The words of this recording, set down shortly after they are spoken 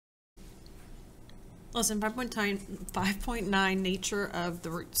Lesson 5.9, nature of the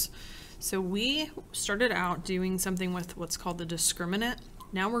roots. So we started out doing something with what's called the discriminant.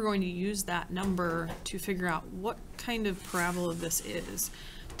 Now we're going to use that number to figure out what kind of parabola this is.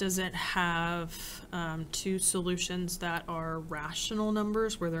 Does it have two solutions that are rational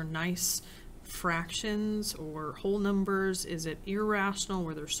numbers where they're nice fractions or whole numbers? Is it irrational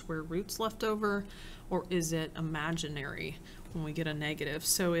where there's square roots left over? Or is it imaginary when we get a negative?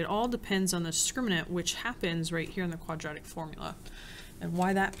 So it all depends on the discriminant, which happens right here in the quadratic formula. And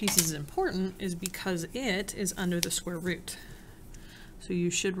why that piece is important is because it is under the square root. So you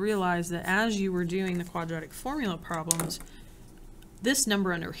should realize that as you were doing the quadratic formula problems, this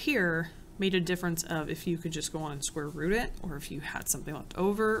number under here made a difference of if you could just go on and square root it, or if you had something left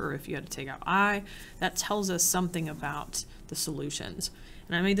over, or if you had to take out I. That tells us something about the solutions.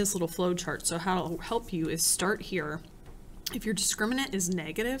 And I made this little flow chart, so how it'll help you is start here. If your discriminant is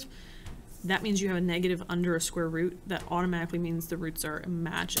negative, that means you have a negative under a square root. That automatically means the roots are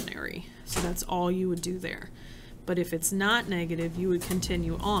imaginary. So that's all you would do there. But if it's not negative, you would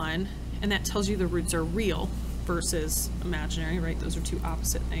continue on, and that tells you the roots are real versus imaginary, right? Those are two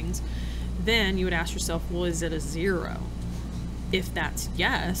opposite things. Then you would ask yourself, well, is it a 0? If that's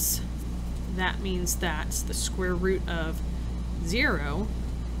yes, that means that the square root of 0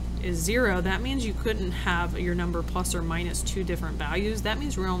 is 0. That means you couldn't have your number plus or minus two different values. That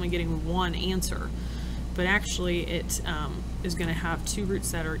means we're only getting one answer. But actually it is going to have two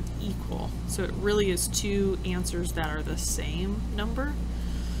roots that are equal. So it really is two answers that are the same number.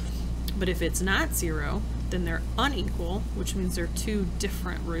 But if it's not 0, then they're unequal, which means they're two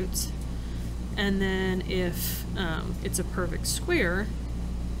different roots. And then if it's a perfect square,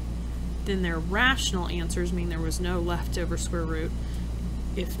 then their rational answers mean there was no leftover square root.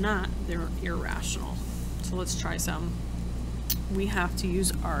 If not, they're irrational. So let's try some. We have to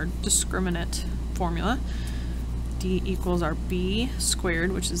use our discriminant formula. D equals our b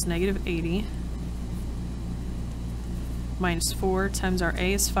squared, which is negative 80, minus 4 times our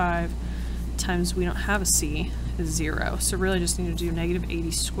a is 5, times we don't have a c is 0. So really just need to do negative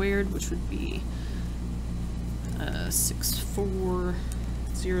 80 squared, which would be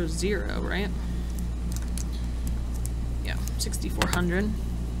 6400, right? Yeah, 6400.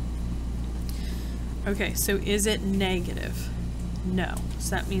 Okay, so is it negative? No.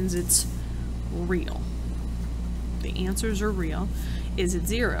 So that means it's real. The answers are real. Is it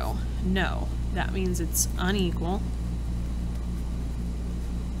 0? No. That means it's unequal.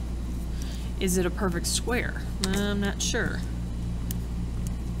 Is it a perfect square? I'm not sure.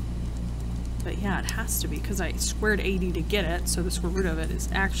 But yeah, it has to be because I squared 80 to get it, so the square root of it is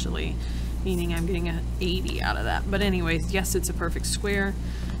actually meaning I'm getting an 80 out of that. But anyways, yes, it's a perfect square,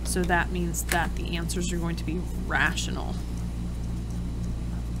 so that means that the answers are going to be rational.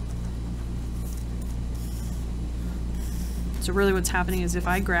 So really what's happening is if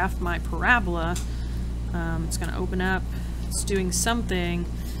I graph my parabola, it's going to open up, it's doing something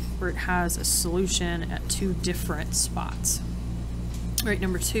where it has a solution at two different spots. Right,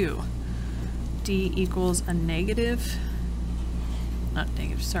 number 2, D equals a negative, not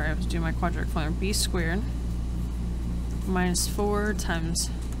negative, sorry, I was doing my quadratic formula, b squared minus 4 times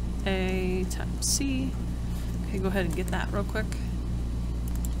a times c. Okay, go ahead and get that real quick.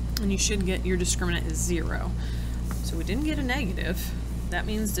 And you should get your discriminant is 0. So we didn't get a negative. That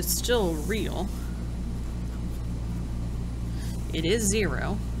means it's still real. It is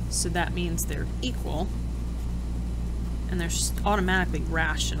 0, so that means they're equal. And they're automatically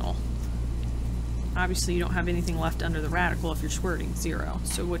rational. Obviously, you don't have anything left under the radical if you're squaring 0.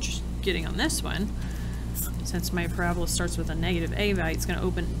 So what you're getting on this one, since my parabola starts with a negative a value, it's going to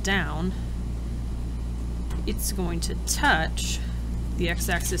open down. It's going to touch the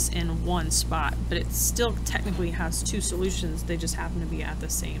x-axis in one spot, but it still technically has two solutions. They just happen to be at the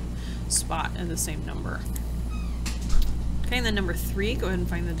same spot and the same number. Okay, and then number 3, go ahead and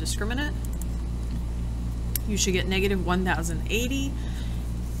find the discriminant. You should get negative 1080.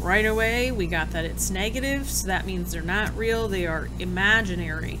 Right away, we got that it's negative, so that means they're not real, they are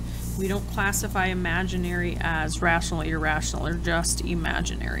imaginary. We don't classify imaginary as rational, irrational, or just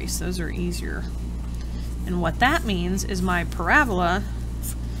imaginary, so those are easier. And what that means is my parabola,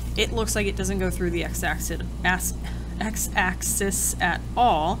 it looks like it doesn't go through the x-axis at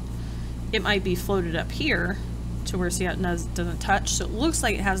all. It might be floated up here to where, see how it doesn't touch, so it looks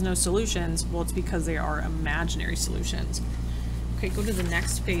like it has no solutions. Well, it's because they are imaginary solutions. Okay, go to the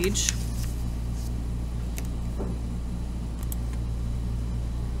next page.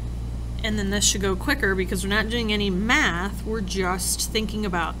 And then this should go quicker because we're not doing any math, we're just thinking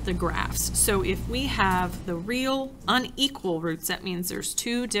about the graphs. So if we have the real unequal roots, that means there's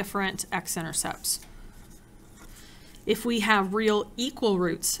two different x-intercepts. If we have real equal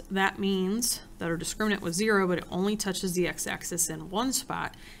roots, that means that our discriminant was 0, but it only touches the x-axis in one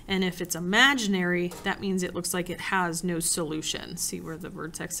spot. And if it's imaginary, that means it looks like it has no solution. See where the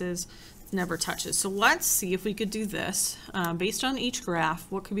vertex is? It never touches. So let's see if we could do this. Based on each graph,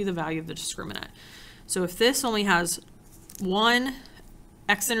 what could be the value of the discriminant? So if this only has one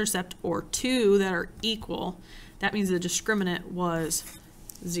x-intercept or 2 that are equal, that means the discriminant was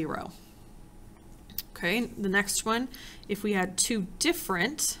 0. Okay, the next one, if we had 2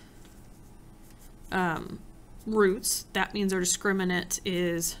 different roots, that means our discriminant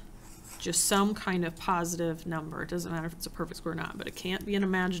is just some kind of positive number. It doesn't matter if it's a perfect square or not, but it can't be an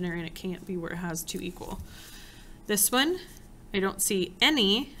imaginary and it can't be where it has 2 equal. This one, I don't see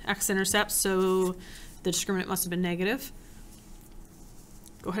any x-intercepts, so the discriminant must have been negative.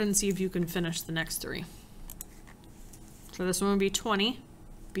 Go ahead and see if you can finish the next 3. So this one would be 20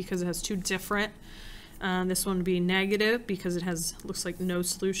 because it has 2 different. This one would be negative because it has, looks like no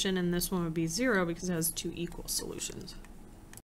solution, and this one would be 0 because it has 2 equal solutions.